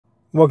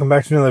Welcome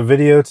back to another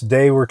video.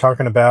 Today we're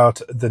talking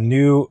about the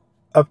new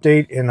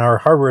update in our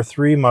Hardware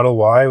 3 Model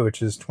Y,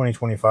 which is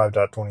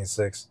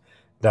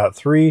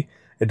 2025.26.3.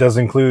 It does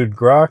include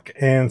Grok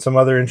and some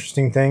other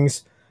interesting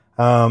things.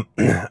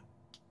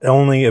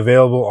 Only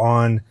available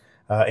on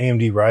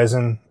AMD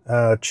Ryzen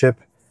chip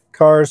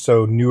cars,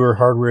 so newer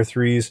Hardware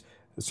 3s.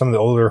 Some of the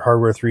older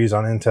Hardware 3s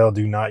on Intel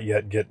do not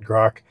yet get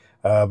Grok,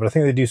 but I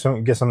think they do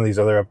get some of these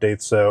other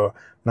updates, so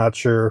not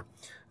sure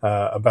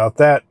about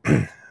that.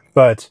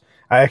 But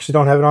I actually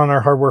don't have it on our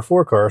Hardware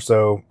 4 car,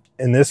 so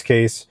in this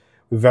case,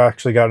 we've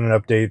actually gotten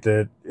an update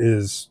that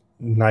is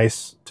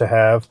nice to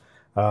have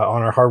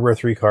on our Hardware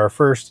 3 car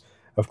first.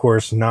 Of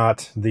course,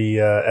 not the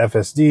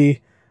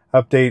FSD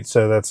update,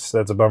 so that's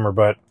a bummer,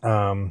 but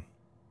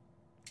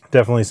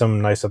definitely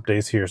some nice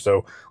updates here.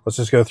 So let's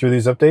just go through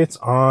these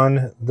updates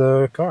on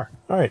the car.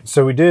 All right,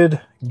 so we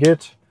did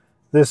get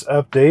this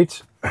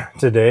update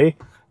today,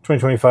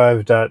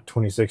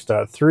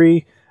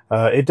 2025.26.3.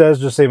 It does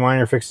just say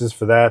minor fixes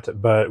for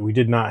that, but we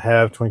did not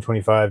have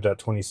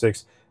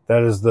 2025.26.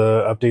 That is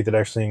the update that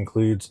actually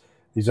includes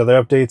these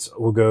other updates.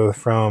 We'll go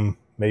from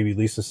maybe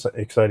least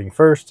exciting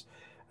first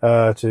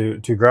to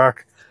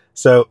Grok.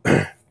 So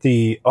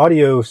the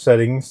audio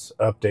settings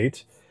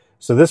update.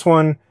 So this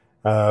one,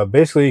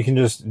 basically you can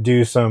just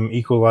do some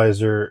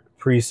equalizer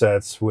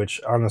presets,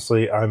 which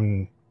honestly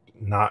I'm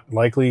not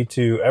likely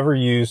to ever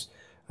use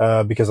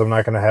because I'm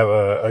not going to have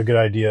a good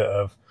idea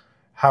of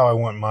how I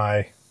want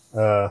my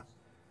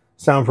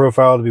sound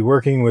profile to be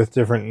working with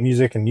different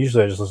music, and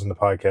usually I just listen to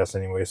podcasts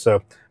anyway,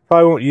 so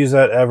probably won't use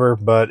that ever,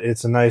 but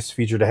it's a nice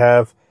feature to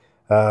have.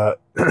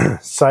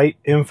 Site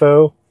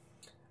info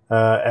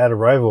at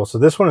arrival. So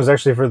this one is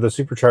actually for the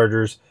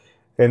superchargers,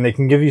 and they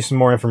can give you some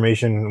more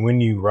information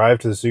when you arrive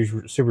to the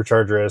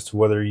supercharger as to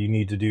whether you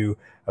need to do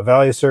a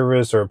valet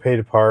service or a pay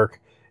to park,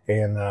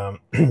 and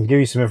give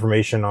you some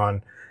information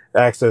on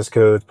access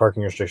codes,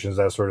 parking restrictions,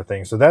 that sort of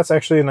thing. So that's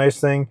actually a nice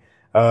thing.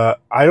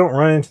 I don't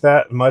run into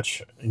that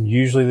much.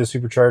 Usually the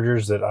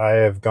superchargers that I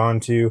have gone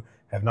to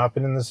have not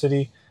been in the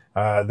city.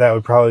 That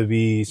would probably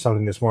be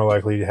something that's more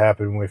likely to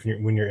happen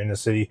when you're in the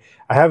city.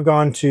 I have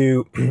gone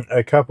to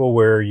a couple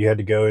where you had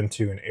to go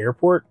into an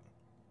airport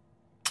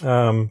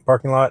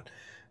parking lot.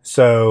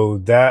 So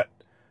that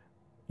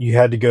you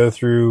had to go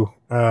through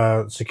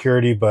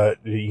security,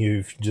 but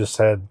you've just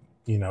had,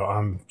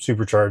 I'm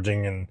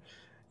supercharging, and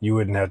you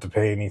wouldn't have to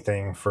pay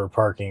anything for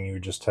parking. You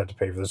would just have to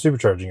pay for the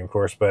supercharging, of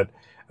course. But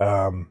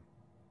that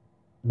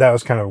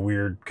was kind of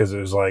weird because it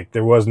was like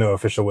there was no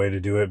official way to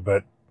do it,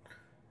 but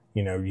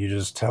you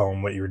just tell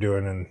them what you were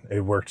doing and it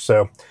worked.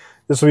 So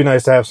this would be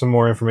nice to have some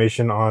more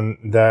information on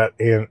that,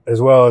 and as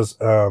well as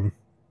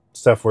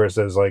stuff where it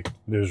says like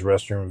there's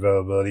restroom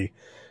availability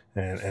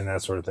and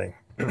that sort of thing.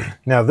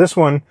 Now this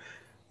one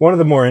of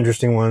the more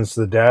interesting ones,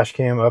 the dash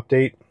cam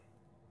update.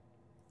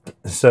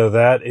 So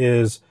that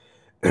is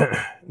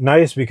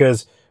nice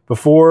because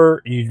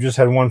before you just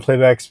had one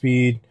playback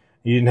speed.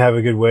 You didn't have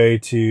a good way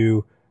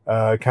to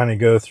kind of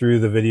go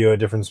through the video at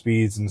different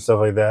speeds and stuff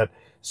like that.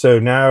 So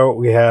now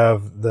we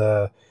have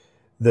the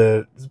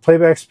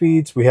playback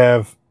speeds. We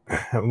have,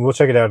 we'll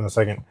check it out in a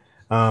second.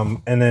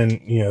 And then,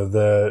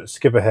 the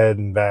skip ahead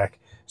and back.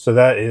 So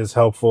that is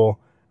helpful.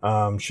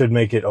 Should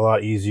make it a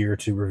lot easier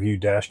to review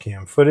dash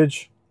cam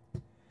footage.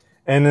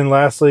 And then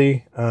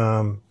lastly,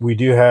 we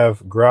do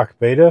have Grok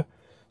Beta.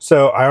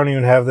 So I don't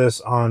even have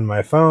this on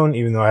my phone,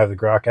 even though I have the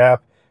Grok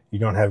app. You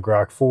don't have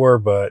Grok 4,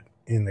 but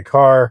in the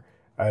car,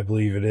 I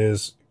believe it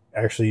is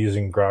actually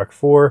using Grok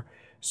 4.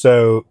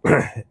 So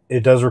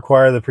it does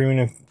require the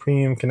premium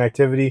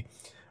connectivity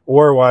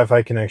or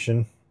Wi-Fi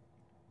connection.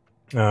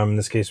 In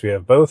this case, we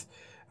have both.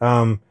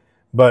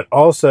 But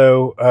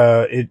also,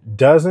 it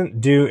doesn't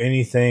do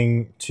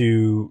anything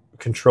to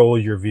control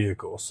your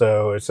vehicle.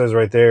 So it says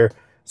right there,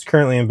 it's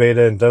currently in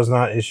beta and does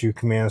not issue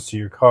commands to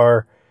your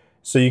car.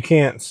 So you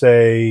can't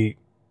say,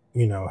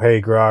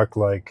 hey, Grok,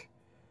 like,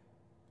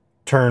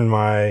 turn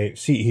my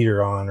seat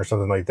heater on or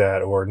something like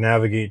that, or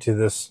navigate to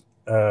this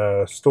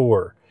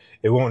store.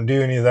 It won't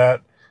do any of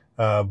that,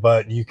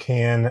 but you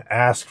can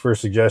ask for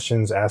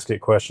suggestions, ask it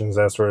questions,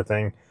 that sort of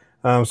thing.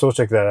 So we'll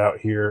check that out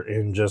here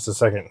in just a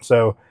second.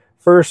 So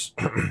first,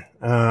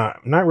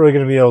 I'm not really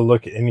going to be able to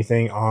look at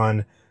anything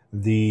on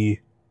the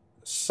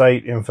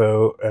site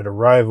info at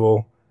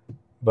arrival,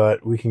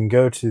 but we can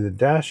go to the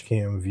dash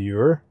cam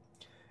viewer,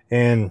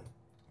 and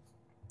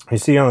you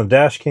see on the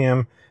dash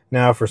cam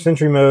now for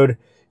Sentry mode,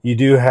 you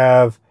do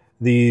have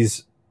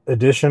these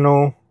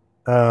additional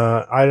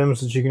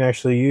items that you can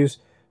actually use.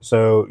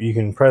 So you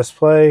can press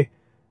play,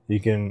 you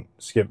can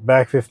skip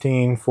back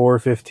 15, forward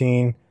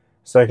 15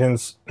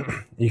 seconds.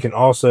 You can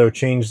also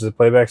change the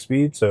playback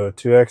speed, so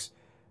 2x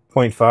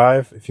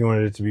 0.5 if you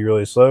wanted it to be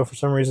really slow for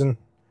some reason.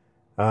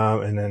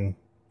 And then,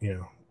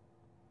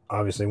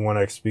 obviously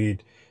 1x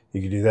speed,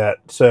 you can do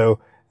that. So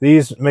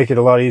these make it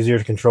a lot easier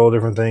to control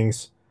different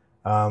things.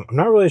 I'm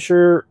not really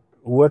sure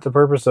what the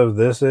purpose of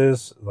this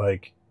is.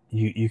 Like,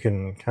 you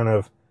can kind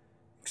of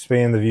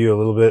expand the view a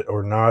little bit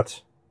or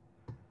not.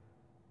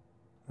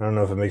 I don't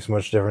know if it makes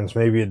much difference.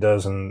 Maybe it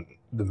does in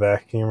the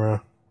back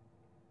camera.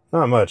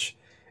 Not much.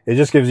 It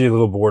just gives you a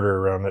little border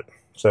around it.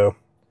 So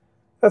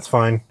that's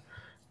fine.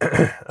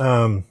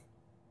 um,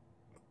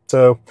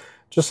 so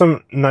just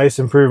some nice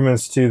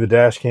improvements to the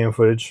dash cam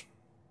footage,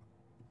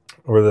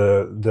 or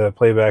the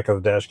playback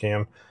of the dash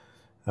cam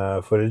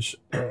footage.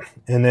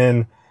 And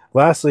then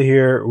lastly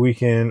here, we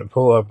can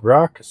pull up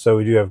Grok. So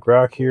we do have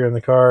Grok here in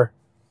the car.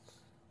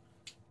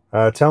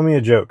 Tell me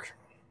a joke.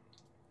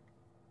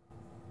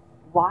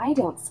 Why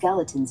don't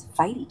skeletons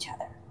fight each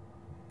other?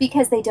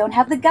 Because they don't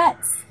have the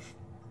guts.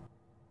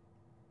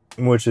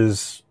 Which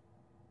is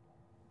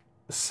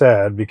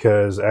sad,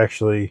 because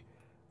actually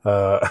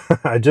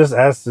I just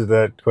asked it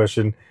that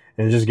question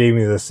and it just gave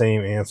me the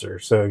same answer.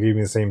 So it gave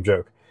me the same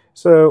joke.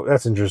 So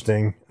that's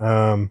interesting.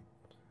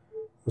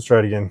 Let's try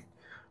it again.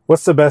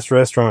 What's the best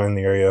restaurant in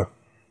the area?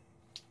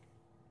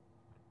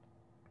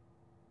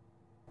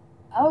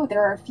 Oh,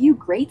 there are a few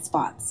great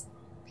spots.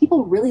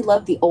 People really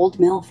love the Old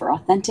Mill for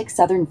authentic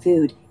Southern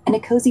food and a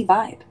cozy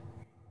vibe.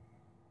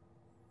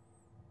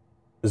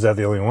 Is that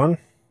the only one?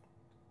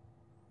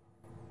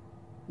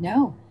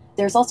 No,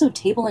 there's also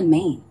Table in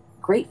Maine,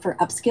 great for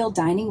upscale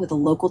dining with a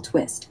local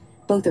twist.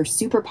 Both are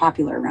super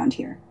popular around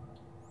here.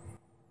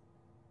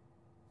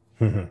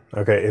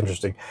 Okay,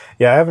 interesting.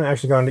 Yeah, I haven't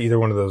actually gone to either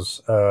one of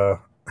those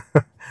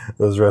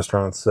those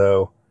restaurants,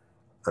 so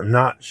I'm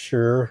not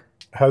sure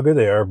how good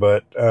they are.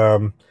 But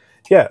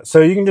yeah,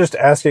 so you can just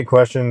ask it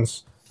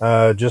questions,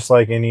 just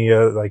like any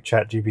like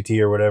Chat GPT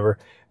or whatever.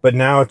 But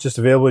now it's just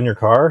available in your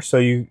car, so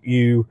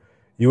you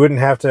wouldn't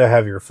have to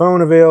have your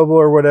phone available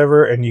or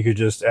whatever, and you could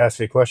just ask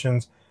it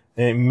questions.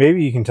 And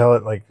maybe you can tell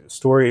it like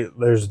story.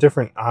 There's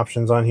different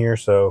options on here,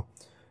 so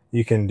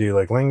you can do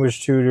like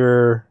language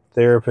tutor,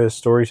 therapist,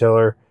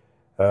 storyteller.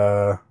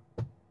 Uh,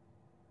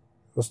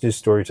 let's do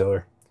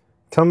storyteller.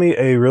 Tell me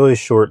a really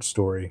short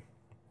story.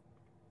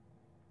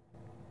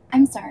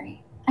 I'm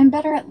sorry, I'm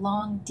better at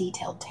long,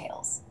 detailed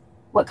tales.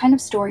 What kind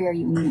of story are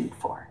you in the mood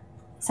for?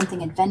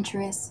 Something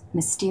adventurous,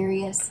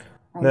 mysterious,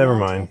 Never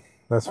mind. romantic,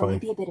 That's or fine.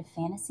 maybe a bit of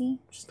fantasy?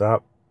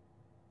 Stop.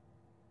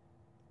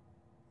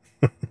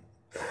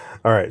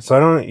 All right. So I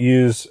don't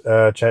use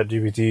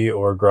ChatGPT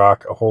or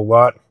Grok a whole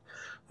lot,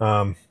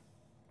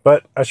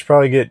 but I should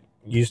probably get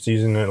used to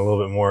using it a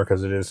little bit more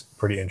because it is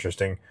pretty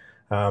interesting.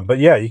 But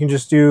yeah, you can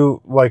just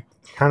do like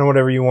kind of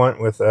whatever you want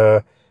with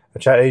a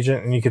chat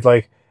agent, and you could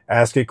like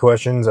ask it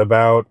questions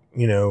about,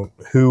 you know,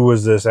 who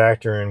was this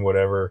actor in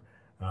whatever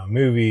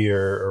movie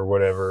or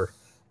whatever.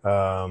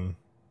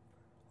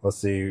 Let's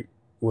see,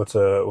 what's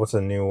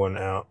a new one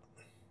out?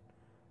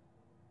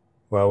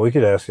 Well, we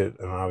could ask it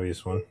an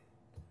obvious one.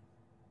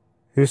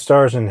 Who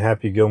stars in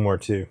Happy Gilmore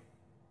 2?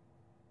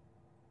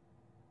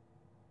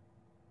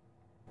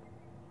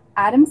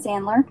 Adam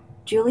Sandler,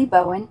 Julie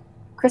Bowen,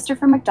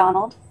 Christopher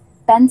McDonald,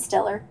 Ben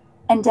Stiller,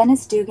 and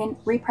Dennis Dugan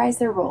reprise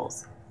their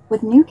roles,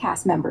 with new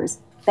cast members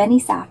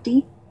Benny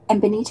Safdie and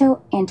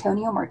Benito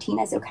Antonio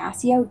Martinez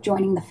Ocasio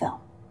joining the film.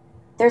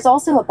 There's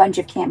also a bunch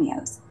of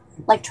cameos,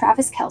 like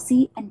Travis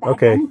Kelce and Bad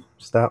Okay, Bunny.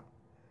 stop.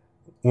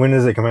 When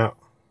does it come out?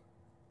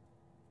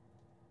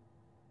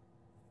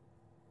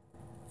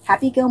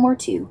 Happy Gilmore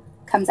 2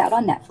 comes out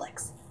on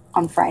Netflix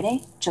on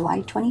Friday, July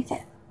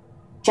 25th,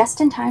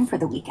 just in time for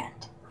the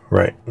weekend.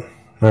 Right.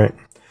 Right.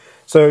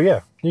 So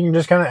yeah, you can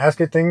just kind of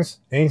ask it things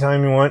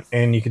anytime you want,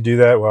 and you could do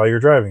that while you're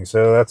driving.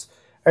 So that's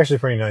actually a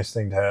pretty nice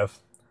thing to have.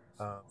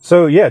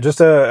 So yeah, just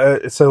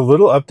it's a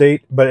little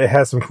update, but it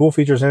has some cool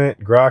features in it.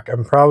 Grok,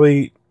 I'm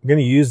probably going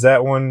to use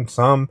that one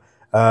some.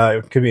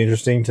 It could be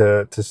interesting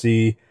to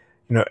see,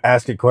 you know,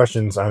 ask it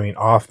questions. I mean,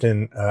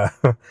 often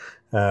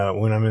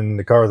when I'm in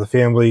the car with the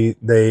family,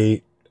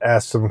 they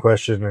ask some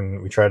question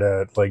and we try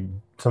to, like,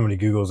 somebody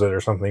Googles it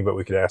or something, but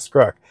we could ask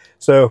Grok.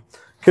 So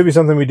could be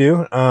something we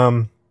do.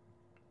 And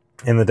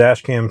the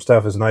dash cam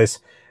stuff is nice.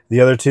 The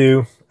other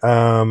two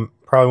probably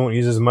won't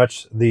use as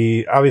much.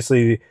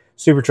 Obviously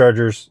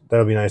superchargers,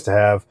 that'll be nice to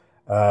have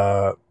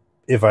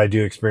if I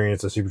do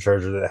experience a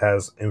supercharger that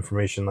has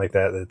information like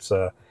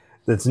that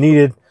that's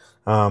needed.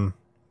 But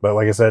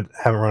like I said,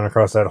 haven't run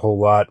across that a whole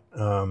lot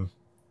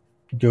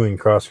doing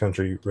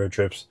cross-country road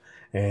trips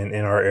and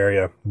in our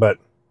area. But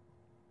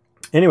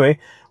anyway,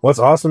 what's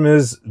awesome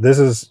is this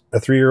is a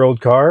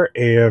 3-year-old car,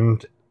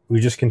 and we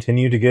just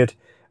continue to get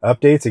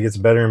updates. It gets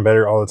better and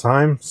better all the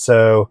time.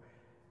 So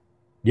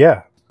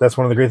yeah, that's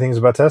one of the great things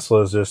about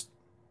Tesla, is just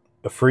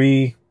a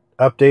free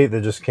update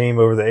that just came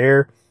over the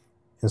air,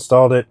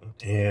 installed it,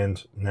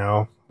 and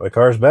now the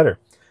car is better.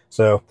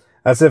 So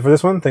that's it for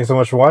this one. Thanks so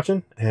much for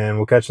watching, and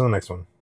we'll catch you on the next one.